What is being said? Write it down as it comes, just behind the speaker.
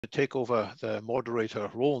take over the moderator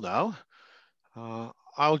role now.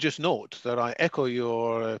 I'll just note that I echo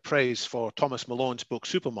your praise for Thomas Malone's book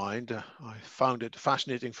Supermind. I found it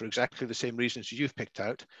fascinating for exactly the same reasons you've picked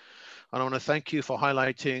out. And I want to thank you for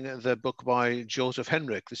highlighting the book by Joseph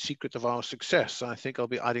Henrich, The Secret of Our Success. I think I'll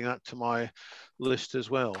be adding that to my list as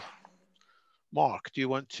well. Mark, do you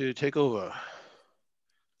want to take over?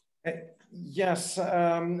 Yes,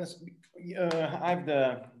 I have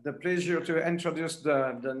the pleasure to introduce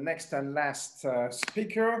the next and last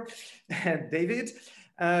speaker, David.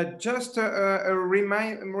 Just a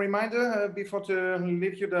reminder before to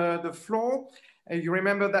leave you the floor. You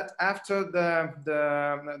remember that after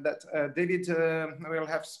David will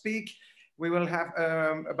have speak, we will have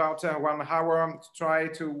about 1 hour to try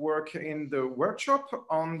to work in the workshop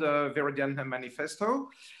on the Viridian manifesto.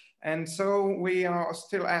 And so we are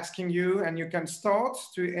still asking you, and you can start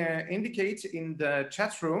to indicate in the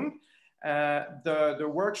chat room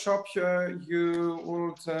the workshop you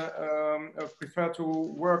would prefer to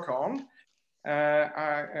work on.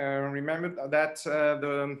 I remember that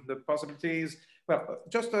the possibilities, well,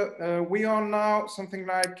 just we are now something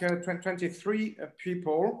like 23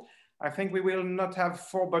 people. I think we will not have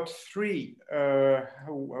 4 but 3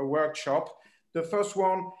 workshops. The first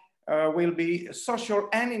one will be social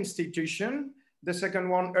and institution, the second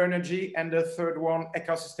one energy, and the third one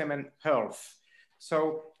ecosystem and health.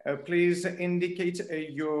 So please indicate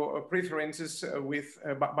your preferences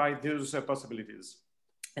by those possibilities.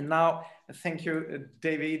 And now, thank you,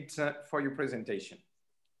 David, for your presentation.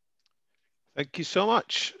 Thank you so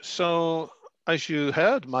much. So, as you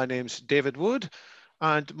heard, my name's David Wood,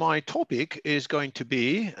 and my topic is going to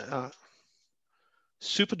be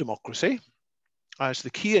superdemocracy as the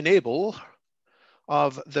key enabler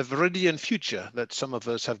of the Viridian future that some of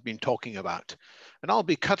us have been talking about. And I'll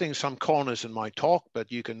be cutting some corners in my talk,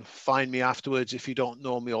 but you can find me afterwards if you don't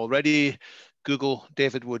know me already. Google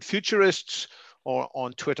David Wood Futurists, or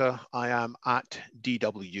on Twitter, I am at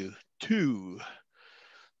DW2.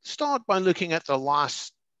 Start by looking at the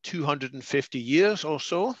last 250 years or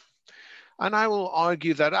so. And I will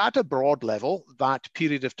argue that at a broad level, that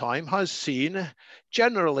period of time has seen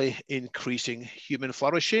generally increasing human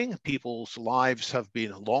flourishing. People's lives have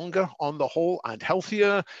been longer on the whole and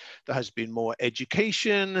healthier. There has been more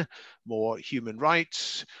education, more human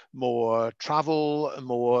rights, more travel,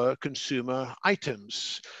 more consumer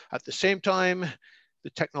items. At the same time, the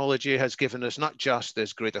technology has given us not just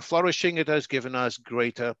this greater flourishing, it has given us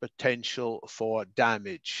greater potential for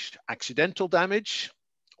damage, accidental damage,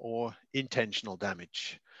 or intentional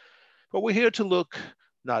damage. But we're here to look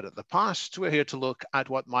not at the past, we're here to look at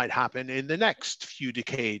what might happen in the next few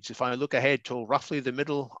decades. If I look ahead to roughly the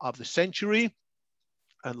middle of the century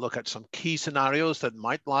and look at some key scenarios that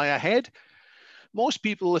might lie ahead, most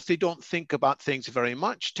people, if they don't think about things very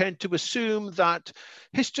much, tend to assume that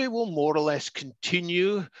history will more or less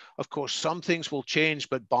continue. Of course, some things will change,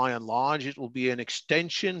 but by and large, it will be an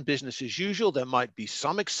extension, business as usual. There might be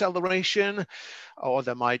some acceleration, or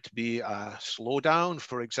there might be a slowdown.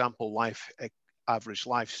 For example, average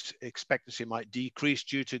life expectancy might decrease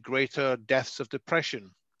due to greater deaths of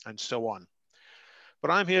depression, and so on. But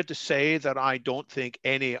I'm here to say that I don't think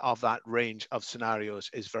any of that range of scenarios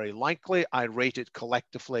is very likely. I rate it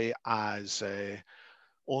collectively as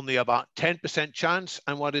only about 10% chance.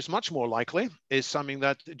 And what is much more likely is something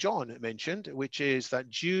that John mentioned, which is that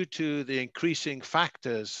due to the increasing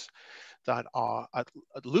factors that are at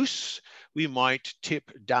loose, we might tip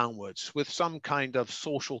downwards with some kind of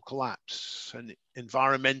social collapse, an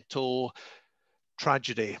environmental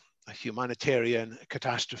tragedy, a humanitarian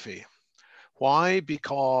catastrophe. Why?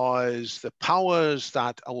 Because the powers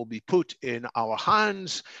that will be put in our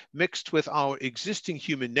hands, mixed with our existing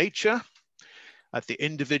human nature at the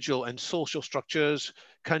individual and social structures,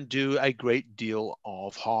 can do a great deal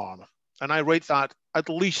of harm. And I rate that at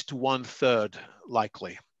least 1/3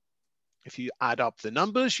 likely. If you add up the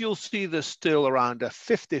numbers, you'll see there's still around a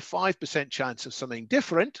 55% chance of something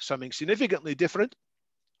different, something significantly different,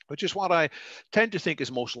 which is what I tend to think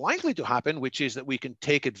is most likely to happen, which is that we can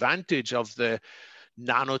take advantage of the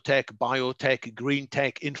nanotech, biotech, green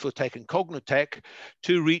tech, infotech, and cognotech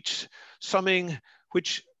to reach something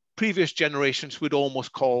which previous generations would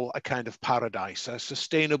almost call a kind of paradise, a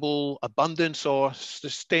sustainable abundance or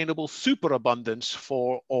sustainable superabundance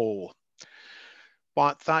for all.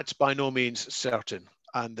 But that's by no means certain.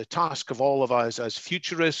 And the task of all of us as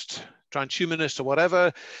futurists, transhumanists or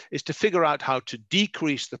whatever, is to figure out how to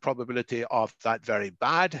decrease the probability of that very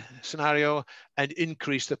bad scenario and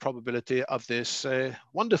increase the probability of this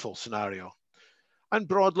wonderful scenario. And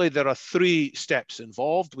broadly, there are three steps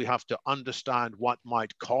involved. We have to understand what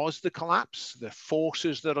might cause the collapse, the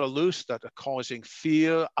forces that are loose that are causing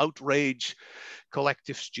fear, outrage,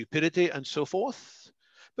 collective stupidity, and so forth.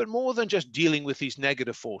 But more than just dealing with these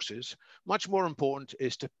negative forces, much more important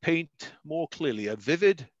is to paint more clearly a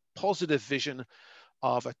vivid, positive vision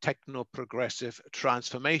of a techno-progressive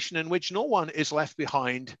transformation in which no one is left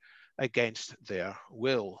behind against their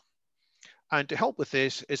will. And to help with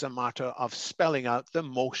this is a matter of spelling out the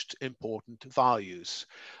most important values,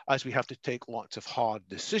 as we have to take lots of hard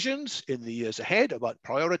decisions in the years ahead about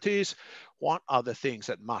priorities. What are the things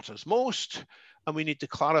that matters most? And we need to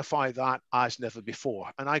clarify that as never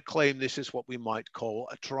before. And I claim this is what we might call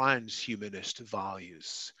a transhumanist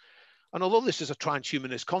values. And although this is a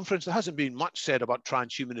transhumanist conference, there hasn't been much said about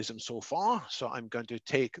transhumanism so far. So I'm going to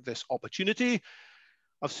take this opportunity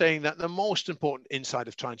of saying that the most important insight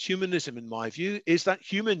of transhumanism, in my view, is that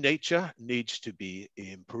human nature needs to be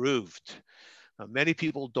improved. Now, many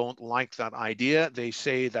people don't like that idea. They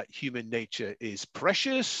say that human nature is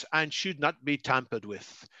precious and should not be tampered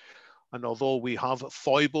with. And although we have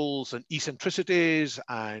foibles and eccentricities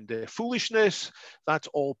and foolishness, that's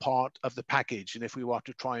all part of the package. And if we were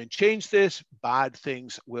to try and change this, bad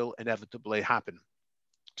things will inevitably happen.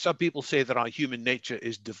 Some people say that our human nature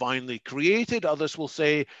is divinely created. Others will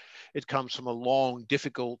say it comes from a long,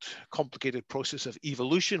 difficult, complicated process of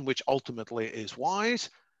evolution, which ultimately is wise.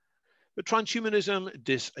 But transhumanism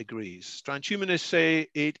disagrees. Transhumanists say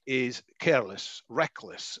it is careless,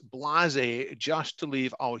 reckless, blasé, just to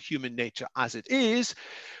leave our human nature as it is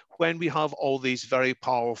when we have all these very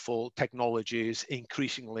powerful technologies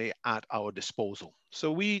increasingly at our disposal.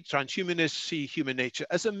 So we transhumanists see human nature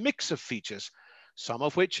as a mix of features, some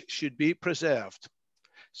of which should be preserved,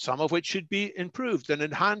 some of which should be improved and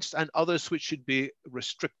enhanced, and others which should be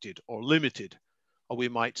restricted or limited, or we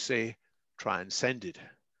might say transcended.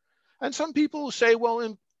 And some people say, well,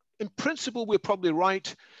 in principle, we're probably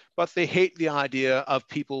right, but they hate the idea of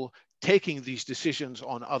people taking these decisions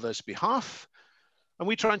on others' behalf. And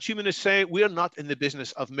we transhumanists say we're not in the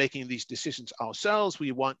business of making these decisions ourselves.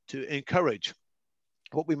 We want to encourage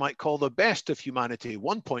what we might call the best of humanity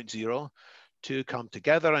 1.0 to come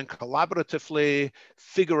together and collaboratively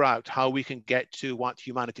figure out how we can get to what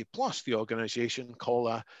Humanity Plus, the organization, call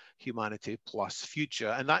a Humanity Plus future.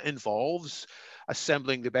 And that involves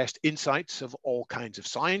assembling the best insights of all kinds of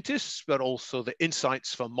scientists, but also the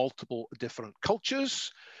insights from multiple different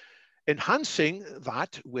cultures, enhancing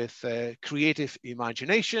that with creative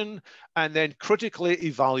imagination, and then critically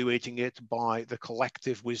evaluating it by the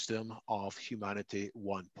collective wisdom of Humanity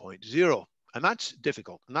 1.0. And that's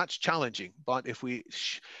difficult and that's challenging. But if we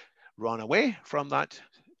run away from that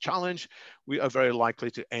challenge, we are very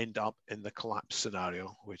likely to end up in the collapse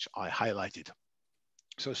scenario, which I highlighted.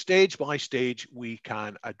 So stage by stage, we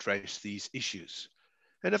can address these issues.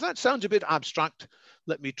 And if that sounds a bit abstract,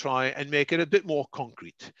 let me try and make it a bit more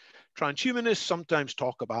concrete. Transhumanists sometimes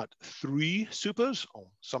talk about 3 supers, or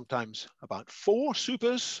sometimes about 4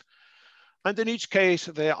 supers. And in each case,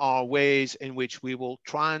 there are ways in which we will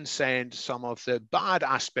transcend some of the bad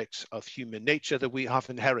aspects of human nature that we have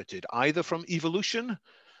inherited, either from evolution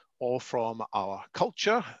or from our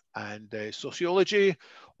culture and sociology,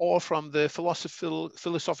 or from the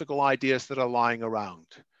philosophical ideas that are lying around.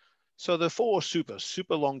 So the 4 supers: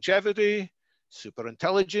 super longevity, super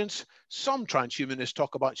intelligence. Some transhumanists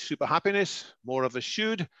talk about super happiness, more of us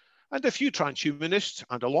should. And a few transhumanists,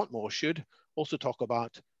 and a lot more should, also talk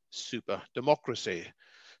about super democracy.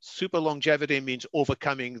 Super longevity means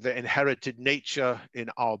overcoming the inherited nature in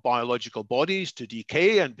our biological bodies to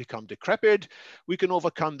decay and become decrepit. We can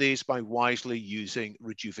overcome these by wisely using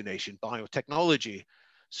rejuvenation biotechnology.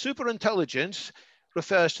 Super intelligence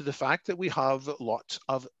refers to the fact that we have lots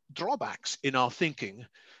of drawbacks in our thinking,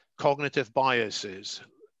 cognitive biases,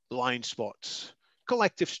 blind spots,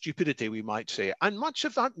 collective stupidity, we might say. And much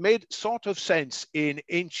of that made sort of sense in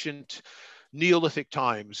ancient Neolithic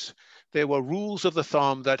times. There were rules of the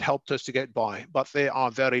thumb that helped us to get by, but they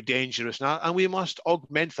are very dangerous now. And we must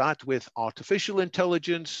augment that with artificial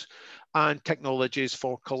intelligence and technologies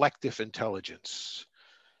for collective intelligence.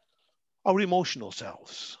 Our emotional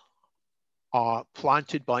selves are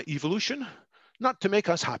planted by evolution, not to make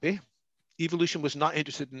us happy. Evolution was not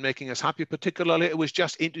interested in making us happy particularly. It was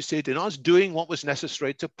just interested in us doing what was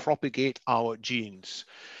necessary to propagate our genes.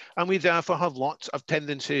 And we therefore have lots of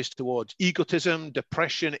tendencies towards egotism,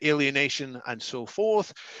 depression, alienation, and so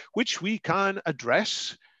forth, which we can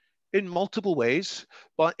address in multiple ways,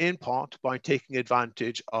 but in part by taking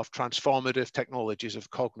advantage of transformative technologies of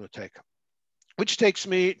cognotech, which takes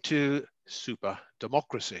me to super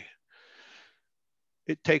democracy.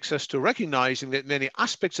 it takes us to recognizing that many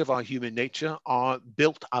aspects of our human nature are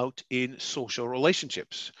built out in social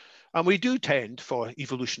relationships. And we do tend, for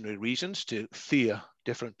evolutionary reasons, to fear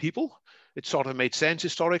different people. It sort of made sense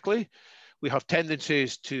historically. We have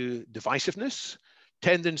tendencies to divisiveness,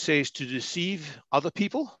 tendencies to deceive other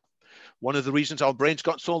people. One of the reasons our brains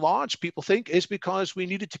got so large, people think, is because we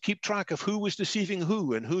needed to keep track of who was deceiving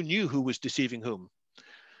who and who knew who was deceiving whom.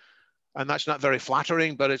 And that's not very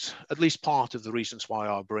flattering, but it's at least part of the reasons why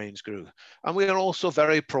our brains grew. And we are also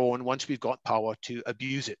very prone, once we've got power, to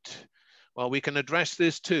abuse it. Well, we can address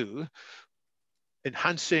this too,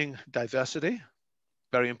 enhancing diversity,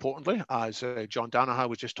 very importantly, as John Danaher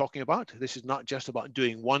was just talking about. This is not just about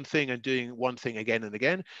doing one thing and doing one thing again and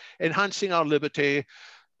again. Enhancing our liberty,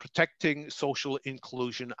 protecting social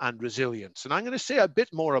inclusion and resilience. And I'm going to say a bit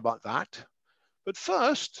more about that. But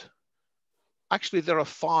first, actually, there are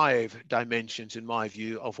 5 dimensions, in my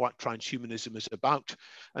view, of what transhumanism is about.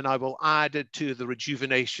 And I will add it to the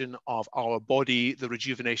rejuvenation of our body, the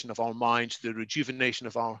rejuvenation of our minds, the rejuvenation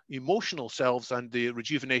of our emotional selves, and the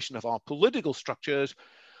rejuvenation of our political structures.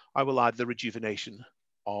 I will add the rejuvenation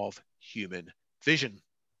of human vision,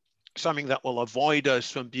 something that will avoid us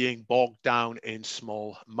from being bogged down in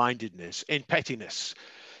small-mindedness, in pettiness,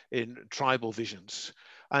 in tribal visions.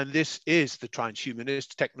 And this is the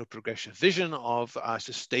transhumanist techno-progressive vision of a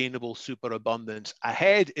sustainable superabundance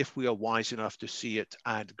ahead, if we are wise enough to see it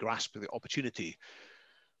and grasp the opportunity.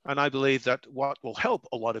 And I believe that what will help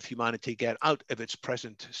a lot of humanity get out of its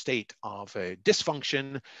present state of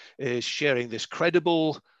dysfunction is sharing this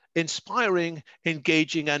credible, inspiring,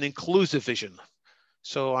 engaging, and inclusive vision.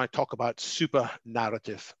 So I talk about super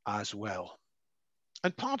narrative as well.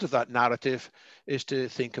 And part of that narrative is to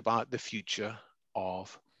think about the future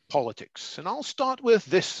of politics. And I'll start with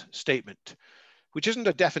this statement, which isn't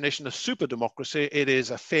a definition of superdemocracy. It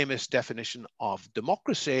is a famous definition of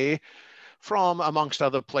democracy from, amongst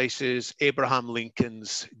other places, Abraham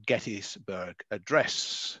Lincoln's Gettysburg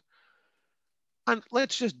Address. And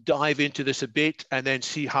let's just dive into this a bit and then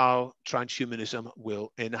see how transhumanism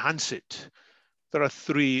will enhance it. There are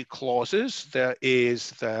 3 clauses. There is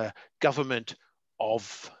the government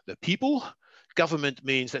of the people. Government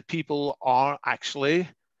means that people are actually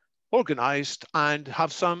organized and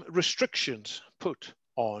have some restrictions put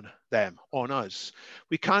on them, on us.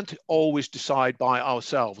 We can't always decide by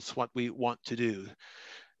ourselves what we want to do.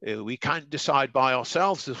 We can't decide by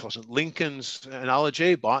ourselves. This wasn't Lincoln's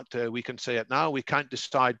analogy, but we can say it now. We can't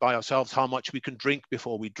decide by ourselves how much we can drink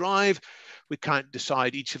before we drive. We can't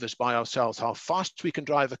decide, each of us, by ourselves how fast we can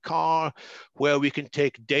drive a car, where we can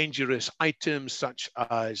take dangerous items such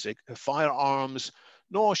as firearms,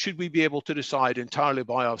 nor should we be able to decide entirely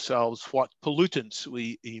by ourselves what pollutants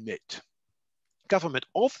we emit. Government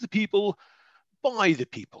of the people, by the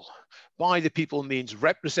people. By the people means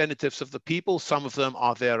representatives of the people. Some of them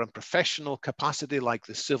are there in professional capacity, like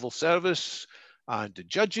the civil service and the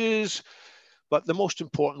judges, but the most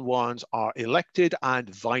important ones are elected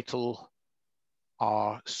and vital,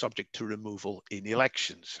 are subject to removal in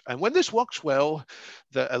elections. And when this works well,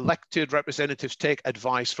 the elected representatives take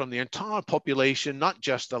advice from the entire population, not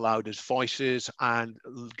just the loudest voices, and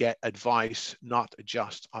get advice not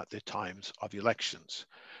just at the times of elections.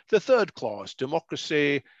 The 3rd clause,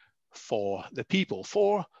 democracy for the people,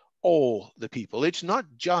 for all the people. It's not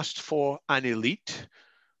just for an elite,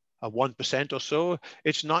 a 1% or so.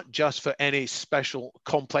 It's not just for any special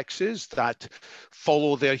complexes that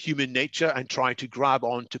follow their human nature and try to grab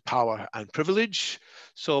onto power and privilege.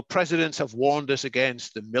 So presidents have warned us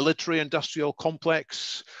against the military industrial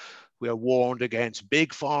complex. We are warned against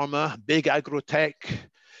big pharma, big agrotech,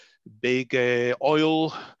 big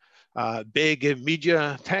oil, big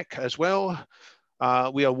media tech as well.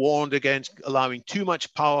 We are warned against allowing too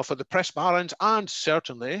much power for the press barons, and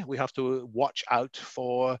certainly we have to watch out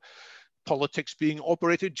for politics being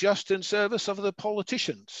operated just in service of the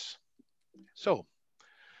politicians. So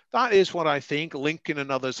that is what I think Lincoln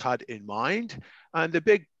and others had in mind. And the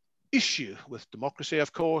big issue with democracy,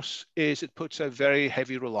 of course, is it puts a very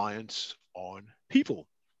heavy reliance on people.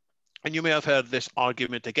 And you may have heard this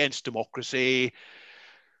argument against democracy.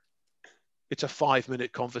 It's a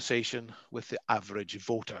 5-minute conversation with the average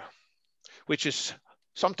voter, which is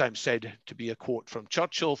sometimes said to be a quote from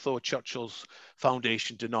Churchill, though Churchill's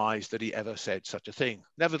foundation denies that he ever said such a thing.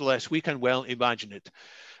 Nevertheless, we can well imagine it,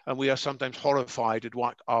 and we are sometimes horrified at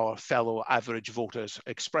what our fellow average voters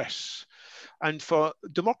express. And for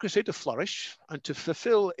democracy to flourish and to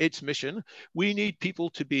fulfill its mission, we need people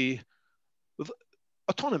to be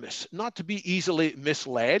autonomous, not to be easily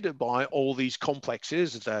misled by all these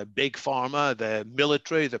complexes, the big pharma, the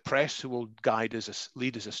military, the press, who will guide us,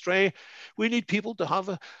 lead us astray. We need people to have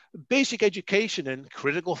a basic education in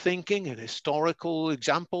critical thinking and historical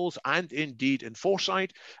examples, and indeed in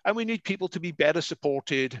foresight. And we need people to be better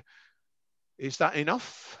supported. Is that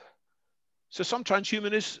enough? So some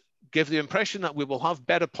transhumanists give the impression that we will have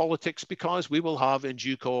better politics because we will have in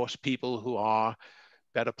due course people who are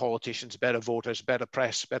better politicians, better voters, better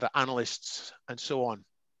press, better analysts, and so on.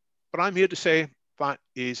 But I'm here to say that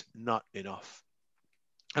is not enough.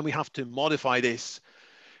 And we have to modify this.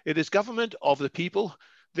 It is government of the people.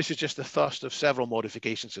 This is just the first of several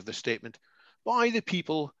modifications of the statement. By the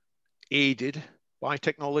people, aided by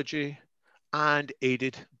technology and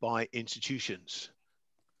aided by institutions.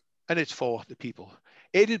 And it's for the people.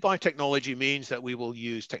 Aided by technology means that we will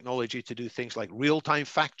use technology to do things like real-time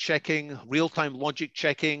fact checking, real-time logic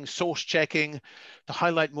checking, source checking, to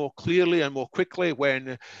highlight more clearly and more quickly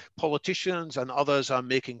when politicians and others are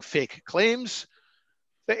making fake claims.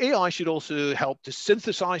 The AI should also help to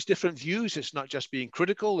synthesize different views. It's not just being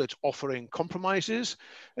critical, it's offering compromises.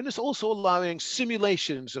 And it's also allowing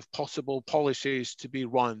simulations of possible policies to be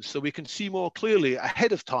run so we can see more clearly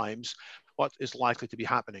ahead of times what is likely to be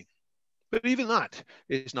happening. But even that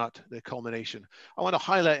is not the culmination. I want to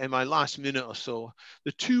highlight in my last minute or so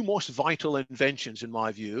the two most vital inventions, in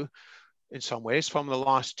my view, in some ways, from the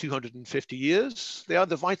last 250 years. They are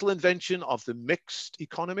the vital invention of the mixed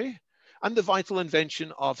economy and the vital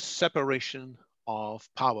invention of separation of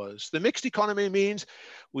powers. The mixed economy means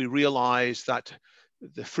we realize that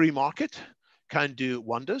the free market can do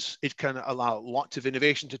wonders. It can allow lots of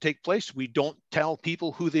innovation to take place. We don't tell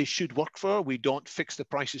people who they should work for. We don't fix the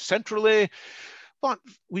prices centrally. But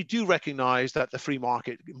we do recognize that the free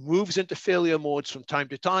market moves into failure modes from time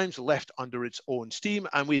to time, left under its own steam,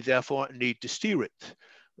 and we therefore need to steer it.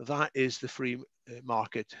 That is the free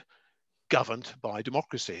market governed by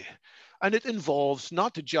democracy. And it involves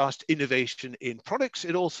not just innovation in products,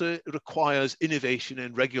 it also requires innovation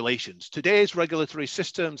in regulations. Today's regulatory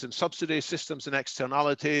systems and subsidy systems and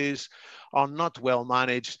externalities are not well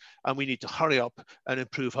managed, and we need to hurry up and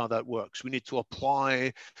improve how that works. We need to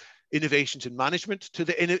apply innovations in management to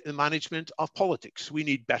the management of politics. We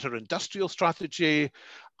need better industrial strategy,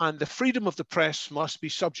 and the freedom of the press must be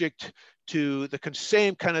subject to the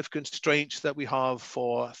same kind of constraints that we have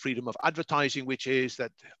for freedom of advertising, which is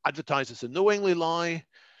that advertisers who knowingly lie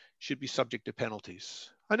should be subject to penalties.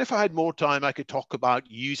 And if I had more time, I could talk about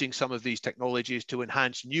using some of these technologies to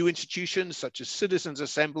enhance new institutions such as citizens'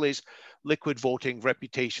 assemblies, liquid voting,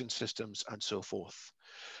 reputation systems, and so forth.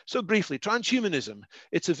 So briefly, transhumanism,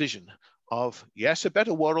 it's a vision of, yes, a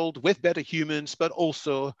better world with better humans, but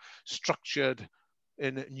also structured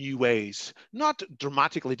in new ways, not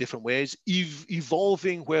dramatically different ways,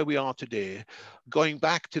 evolving where we are today, going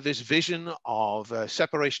back to this vision of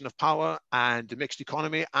separation of power and mixed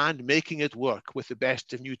economy and making it work with the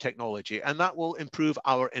best of new technology. And that will improve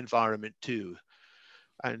our environment too.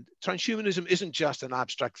 And transhumanism isn't just an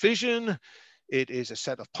abstract vision. It is a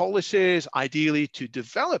set of policies, ideally to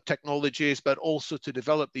develop technologies, but also to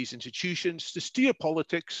develop these institutions, to steer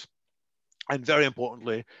politics, and very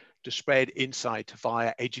importantly, to spread insight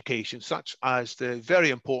via education, such as the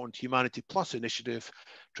very important Humanity Plus initiative,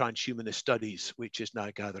 Transhumanist Studies, which is now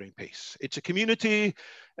gathering pace. It's a community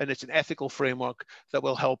and it's an ethical framework that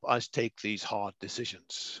will help us take these hard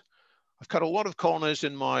decisions. I've cut a lot of corners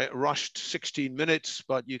in my rushed 16 minutes,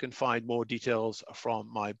 but you can find more details from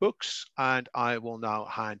my books, and I will now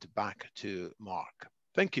hand back to Mark.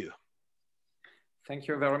 Thank you. Thank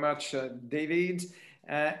you very much, David.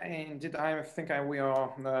 Indeed, I think we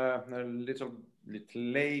are a little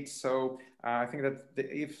late, so I think that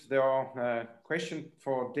if there are questions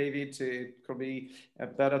for David, it could be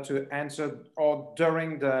better to answer or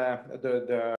during the